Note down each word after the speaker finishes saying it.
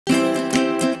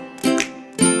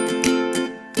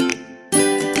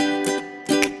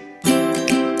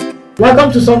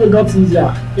Welcome to Something Got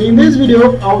Easier. In this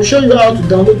video, I will show you how to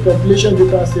download population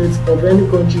data sets of any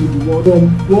country in the world from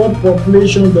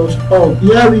worldpopulation.org.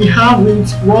 Here we have it,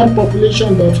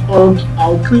 worldpopulation.org.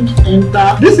 I'll click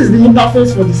enter. This is the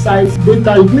interface for the site.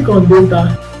 Data, you click on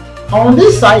data. On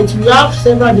this site, we have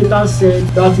several data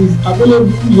sets that is available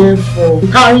here for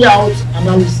to carry out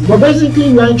analysis. But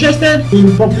basically, we are interested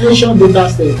in population data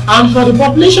set. And for the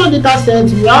population data set,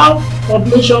 we have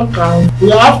population count, we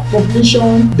have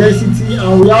population density,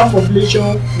 and we have population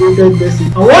weighted density.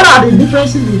 And what are the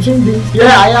differences between these?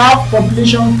 Here I have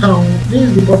population count. This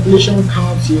is the population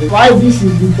count here. While this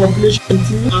is the population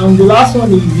density, and the last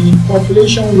one is the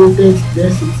population weighted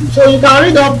density. So you can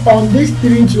read up on these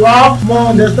three to have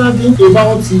more understanding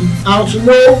about it and to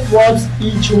know what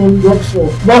each one works for.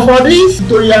 But for this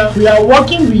tutorial, we are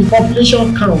working with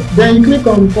population count. Then you click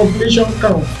on population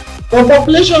count. For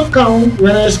population count,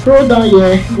 when I scroll down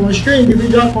here, constrained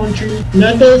individual country,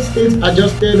 United States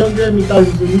adjusted 100 meter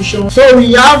resolution. So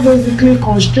we have basically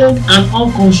constrained and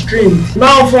unconstrained.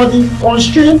 Now for the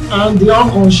constrained and the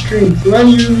unconstrained, when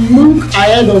you look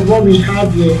ahead of what we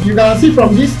have here, you can see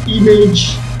from this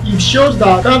image, it shows the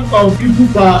count of people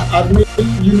per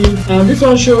admin unit, and this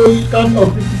one shows count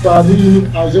of people per admin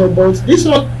unit as well. But this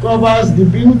one covers the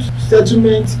built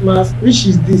settlement mass, which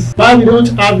is this. But we don't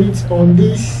have it on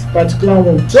this particular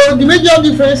one. So the major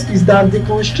difference is that the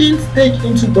constraints take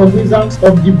into cognizance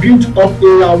of the built up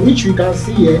area, which we can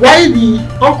see here, while the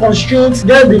unconstrained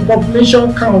get the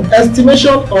population count,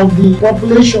 estimation of the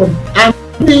population. And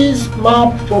this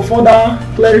map for further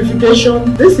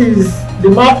clarification, this is the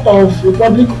map of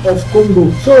Republic of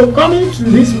Congo. So coming to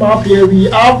this map here, we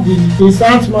have the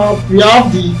insert map, we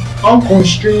have the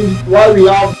unconstrained, while we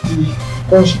have the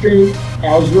constrained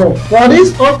as well. For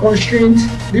this unconstrained,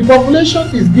 the population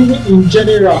is given in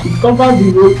general, it covers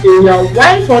the whole area,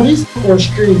 while for this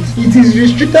constraint, it is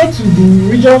restricted to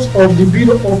the regions of the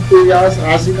built-up areas.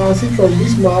 As you can see from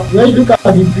this map, when you look at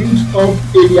the built-up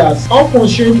areas,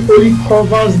 unconstrained only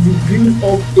covers the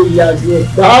built-up areas here.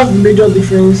 That's the major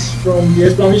difference from the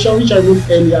explanation which I wrote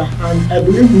earlier, and I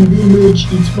believe in the image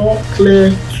it's more clear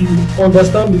to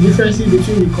understand the differences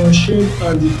between the constraint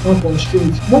and the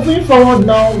unconstrained. Moving forward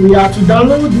now, we are to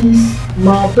download this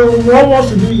map. So what we want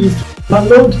to do is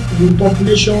download the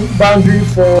population boundary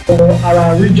for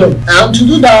our region, and to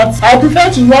do that, I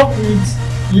prefer to work with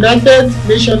United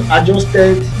Nations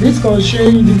adjusted. This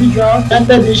constrained individual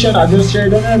United Nations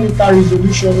adjusted 100 meter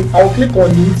resolution. I'll click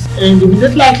on it, and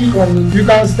immediately I click on it, you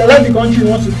can select the country you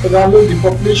want to download the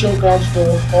population count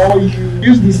for, or you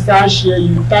use the search here,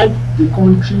 you type the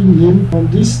country name. From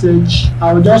this search,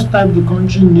 I'll just type the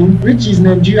country name, which is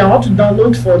Nigeria. I want to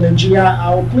download for Nigeria.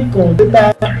 I'll click on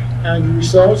data and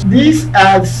resource. These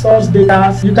are source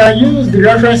data. You can use the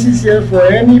references here for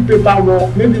any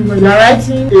paperwork. Maybe when you are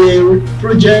writing a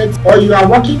project or you are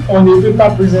working on a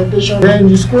paper presentation, then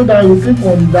you scroll down, you click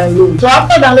on download. So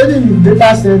after downloading the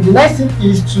data set, the next thing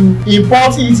is to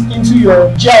import it into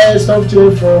your GIS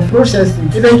software for processing.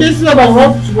 In the case that you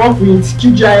want to work with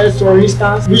QGIS, for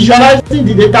instance, visualizing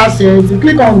the data set, you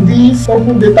click on this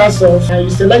open data source and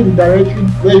you select the directory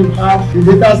where you have the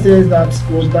data set that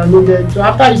was downloaded. So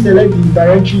after you select the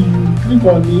directory, you click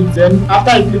on it. Then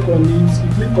after you click on it,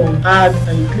 you click on add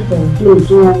and you click on close.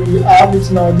 So we have it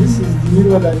now. This is the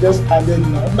new one I just added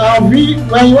now. Now when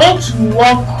you want to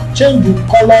work, change the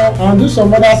color and do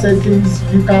some other settings,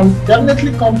 you can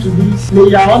definitely come to this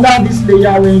layer. Under this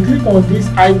layer, when you click on this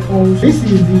icon, this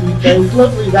is the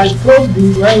close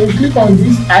this. When you click on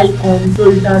this icon, so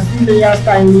you can see layer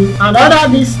styling, and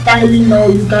under this styling now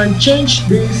you can change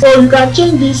this. So you can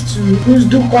change this to use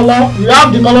do color. You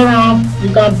have the color ramp,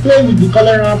 you can play with the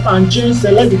color ramp and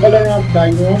select the color ramp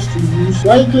that you want to use.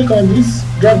 When you click on this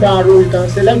drop down arrow, you can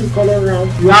select the color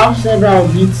ramp. You have several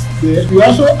of it there. You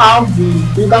also have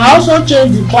you can also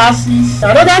change the classes.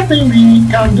 Another thing we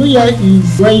can do here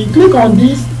is when you click on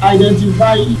this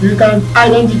identify, you can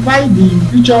identify the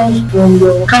features from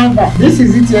your canvas. This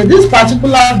is it here. This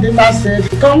particular data set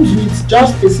comes with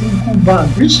just a simple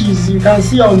band, which is you can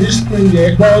see on this screen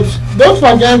there. But don't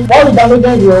forget, what we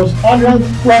downloaded was 100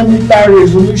 square meter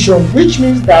resolution, which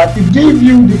means that it gives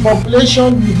you the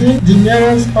population within the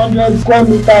nearest 100 square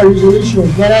meter resolution.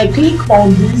 When I click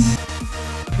on this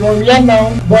from here now,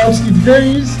 but it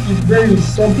varies.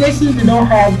 Some places they don't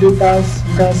have data.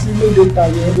 You can see no data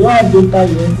here. They don't have data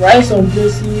here. While some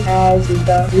places have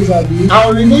data.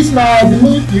 And with this now, I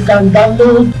believe you can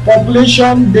download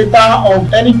population data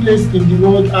of any place in the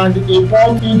world and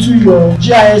import into your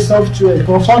GIS software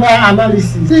for further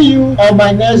analysis. See you on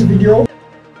my next video.